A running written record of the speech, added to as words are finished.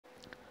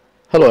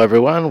Hello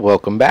everyone,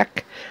 welcome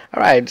back.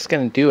 Alright, just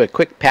going to do a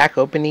quick pack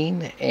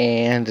opening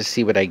and to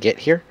see what I get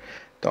here.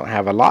 Don't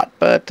have a lot,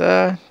 but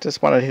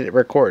just want to hit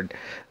record.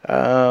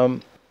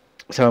 Some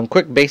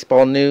quick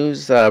baseball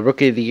news.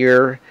 Rookie of the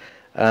Year,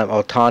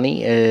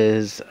 Ohtani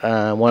is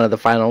one of the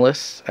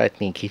finalists. I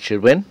think he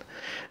should win.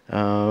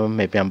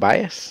 Maybe I'm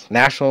biased.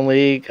 National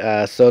League,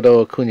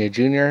 Soto, Acuna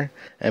Jr.,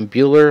 and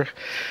Bueller.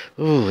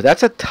 Ooh,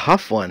 that's a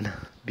tough one.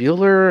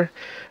 Bueller,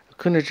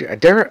 Acuna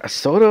Jr.,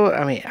 Soto,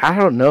 I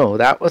don't know.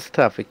 That was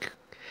tough.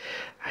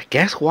 I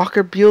guess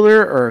Walker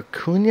Bueller or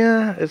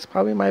Acuna is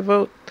probably my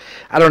vote.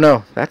 I don't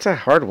know. That's a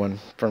hard one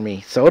for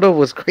me. Soto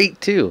was great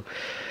too.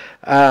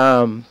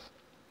 Anyways,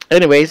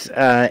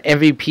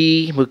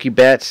 MVP, Mookie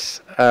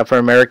Betts for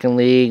American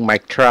League,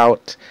 Mike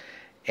Trout,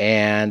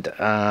 and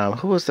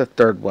who was the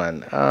third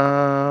one?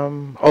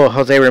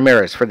 Jose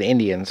Ramirez for the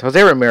Indians.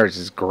 Jose Ramirez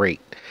is great.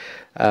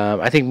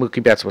 I think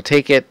Mookie Betts will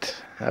take it.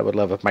 I would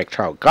love if Mike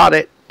Trout got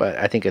it, but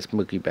I think it's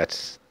Mookie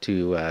Betts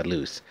to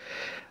lose.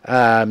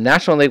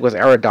 National League was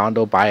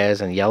Arredondo,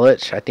 Baez, and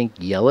Yelich. I think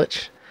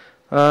Yelich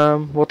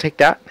will take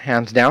that,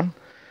 hands down.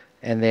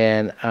 And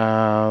then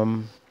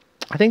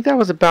I think that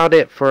was about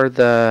it for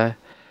the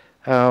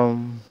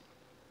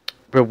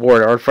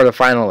reward or for the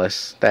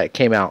finalists that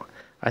came out.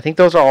 I think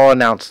those are all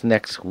announced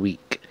next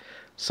week.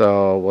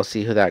 So we'll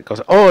see who that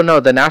goes. Oh,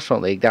 no, the National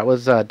League. That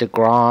was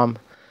DeGrom,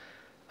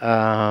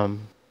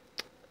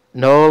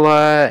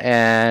 Nola,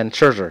 and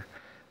Scherzer.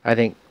 I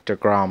think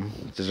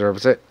DeGrom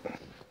deserves it.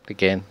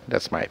 Again,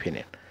 that's my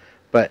opinion.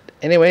 But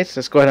anyways,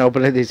 let's go ahead and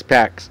open these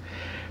packs.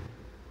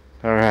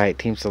 Alright,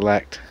 team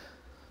select.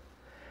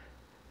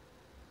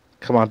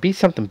 Come on, be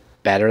something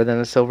better than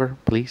a silver,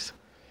 please.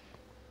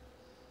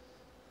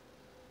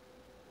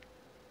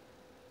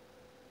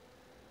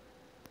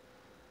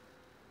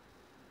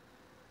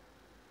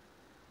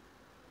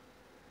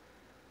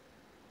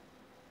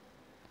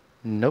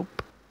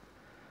 Nope.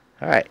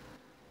 Alright.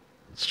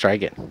 Let's try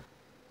again.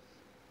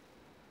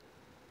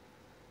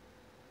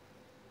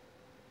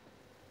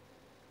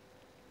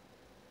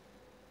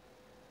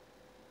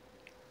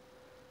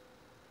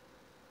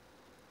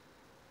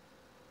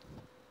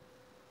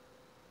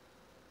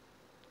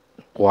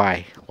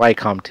 Why? Why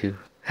COM 2?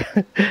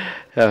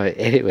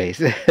 Anyways,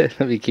 let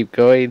me keep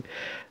going.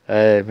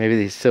 Maybe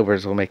these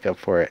silvers will make up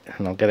for it,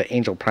 and I'll get an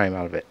Angel Prime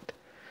out of it.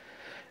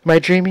 Am I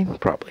dreaming?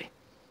 Probably.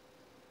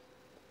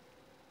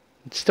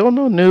 Still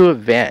no new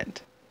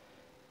event.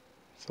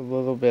 It's a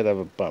little bit of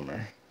a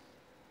bummer.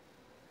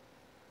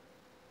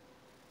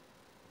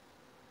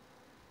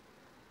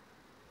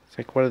 It's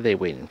like, what are they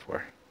waiting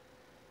for?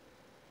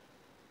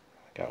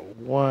 I got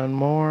one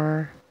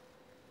more.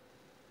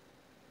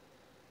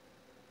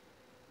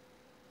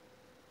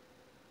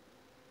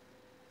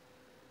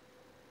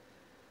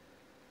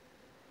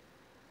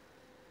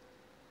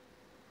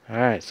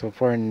 Alright, so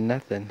far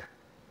nothing.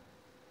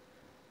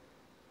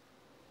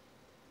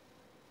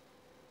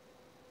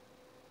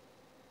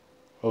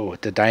 Oh,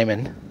 it's a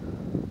diamond.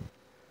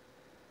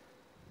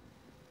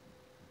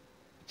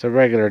 It's a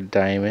regular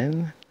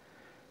diamond.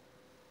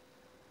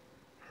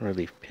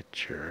 Relief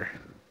pitcher.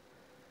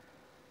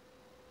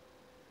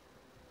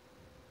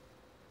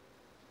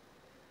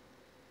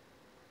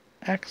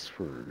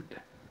 Axford.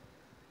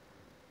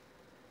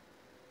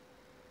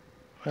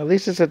 Well, at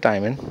least it's a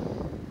diamond.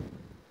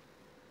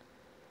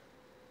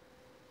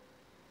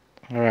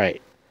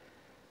 Alright.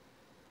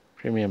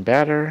 Premium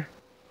batter.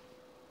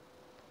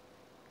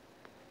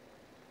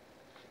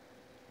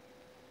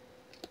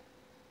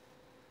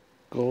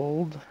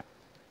 Gold.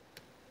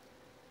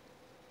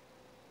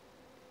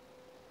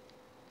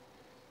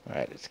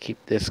 Alright, let's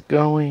keep this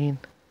going.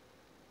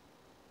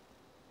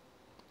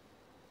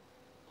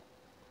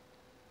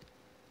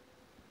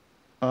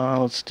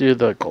 Let's do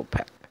the gold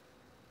pack.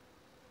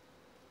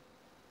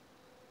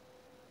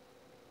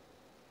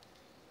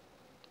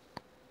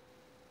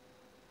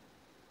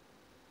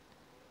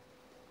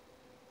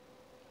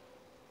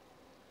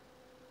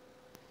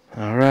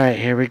 Alright,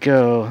 here we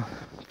go.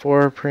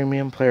 4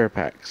 premium player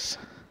packs.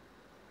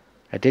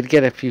 I did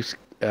get a few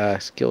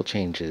skill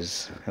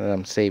changes that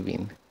I'm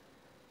saving.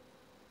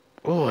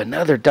 Oh,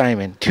 another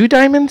diamond. 2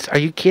 diamonds? Are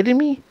you kidding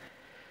me?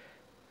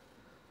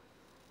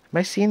 Am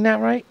I seeing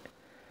that right?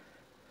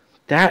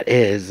 That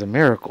is a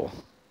miracle.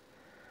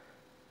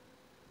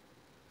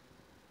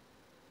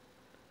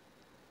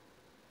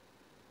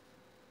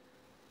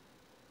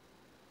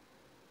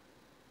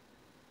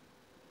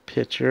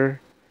 Pitcher.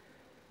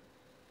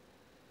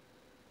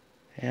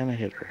 And a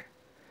hitter.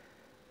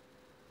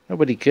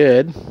 Nobody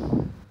good.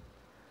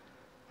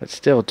 But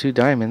still, 2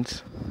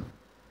 diamonds.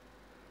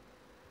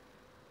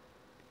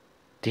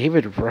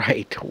 David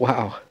Wright.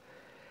 Wow.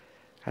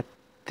 I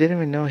didn't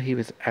even know he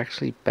was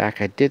actually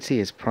back. I did see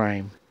his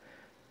prime.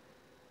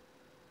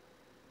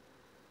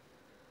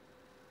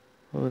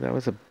 Oh, that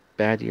was a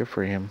bad year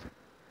for him.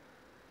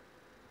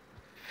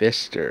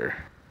 Fister.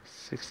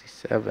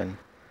 67.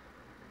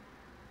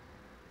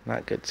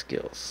 Not good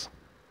skills.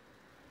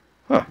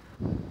 Huh.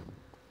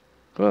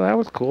 Well, that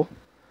was cool.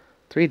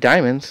 3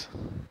 diamonds.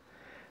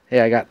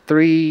 Yeah, I got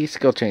 3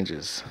 skill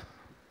changes.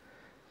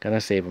 Gonna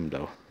save them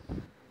though.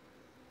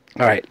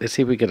 Alright, let's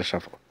see if we get a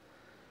shuffle.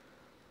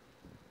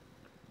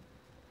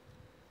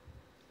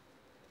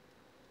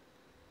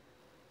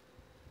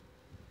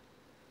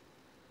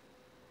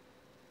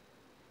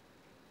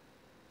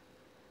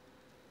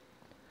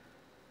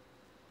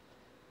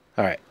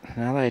 Alright,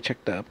 now that I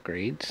checked the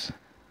upgrades.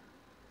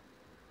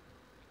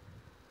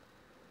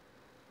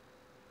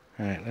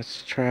 Alright,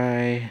 let's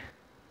try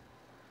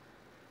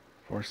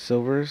 4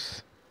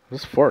 silvers.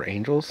 Those 4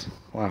 angels?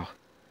 Wow.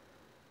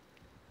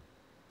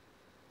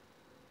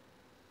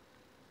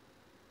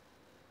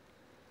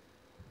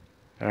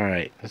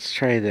 Alright, let's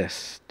try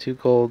this. 2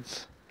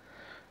 golds,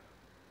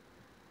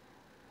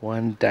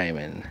 1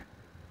 diamond.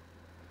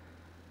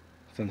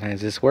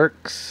 Sometimes this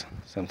works,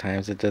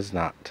 sometimes it does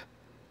not.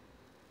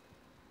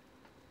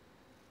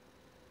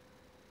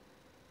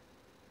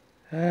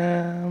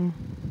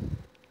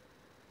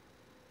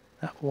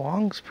 That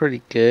Wong's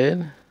pretty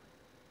good.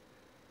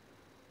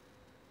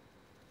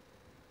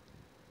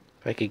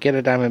 If I could get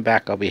a diamond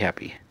back, I'll be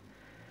happy.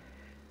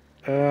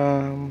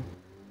 Oh,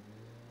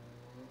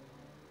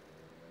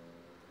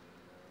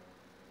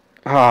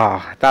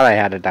 I thought I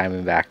had a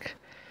diamond back.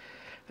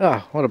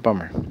 Oh, what a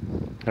bummer.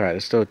 Alright,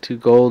 let's do 2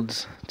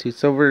 golds, 2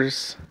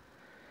 silvers.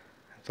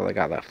 That's all I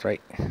got left,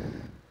 right?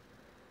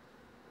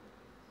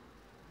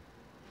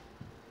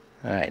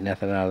 Alright,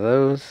 nothing out of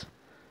those.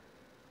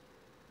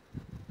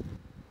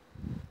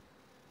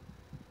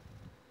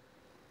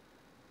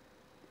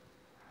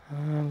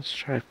 Let's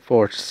try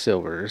 4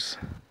 silvers.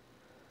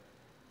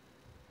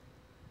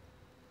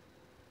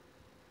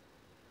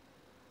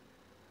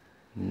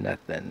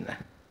 Nothing.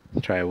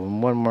 Try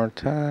one more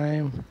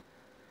time.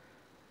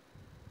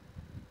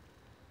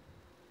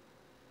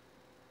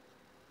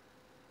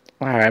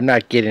 Alright, I'm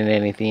not getting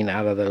anything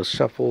out of those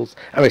shuffles.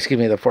 Oh, excuse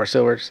me, the 4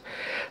 silvers.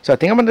 So I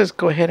think I'm going to just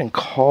go ahead and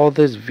call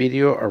this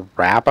video a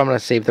wrap. I'm going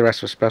to save the rest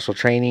for special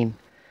training.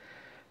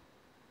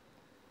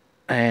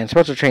 And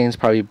special training is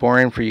probably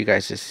boring for you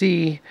guys to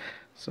see.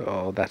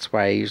 So that's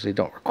why I usually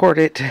don't record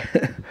it.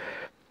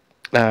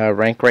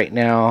 Rank right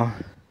now.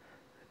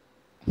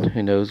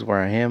 Who knows where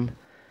I am.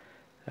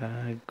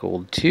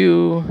 Gold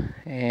 2.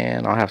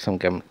 And I'll have some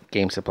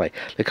games to play.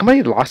 Look how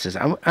many losses.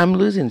 I'm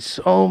losing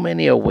so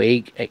many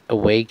away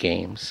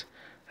games.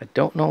 I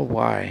don't know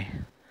why.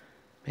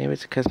 Maybe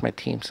it's because my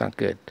team's not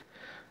good.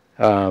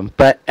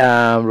 But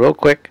real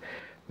quick,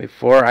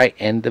 before I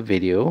end the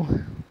video,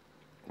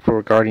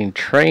 regarding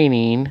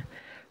training,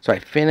 so I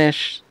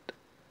finished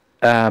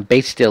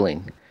base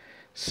stealing.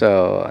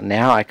 So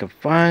now I can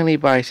finally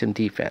buy some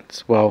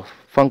defense. Well,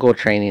 fungal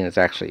training is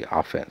actually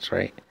offense,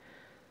 right?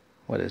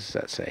 What does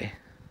that say?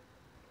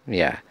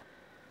 Yeah.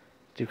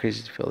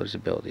 Decreases the fielder's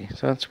ability.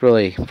 So that's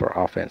really for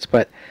offense.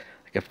 But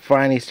I can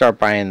finally start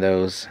buying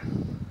those.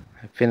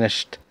 I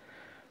finished,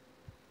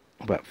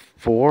 what,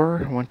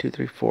 4? 1, 2,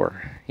 3,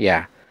 4.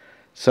 Yeah.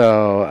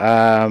 So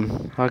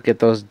I'll get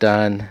those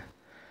done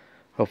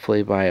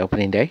hopefully by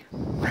opening day.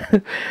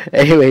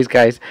 Anyways,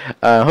 guys,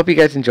 hope you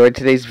guys enjoyed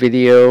today's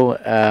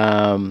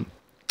video.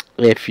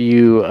 If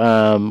you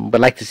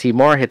would like to see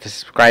more, hit the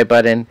subscribe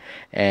button,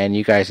 and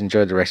you guys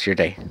enjoy the rest of your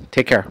day.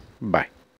 Take care. Bye.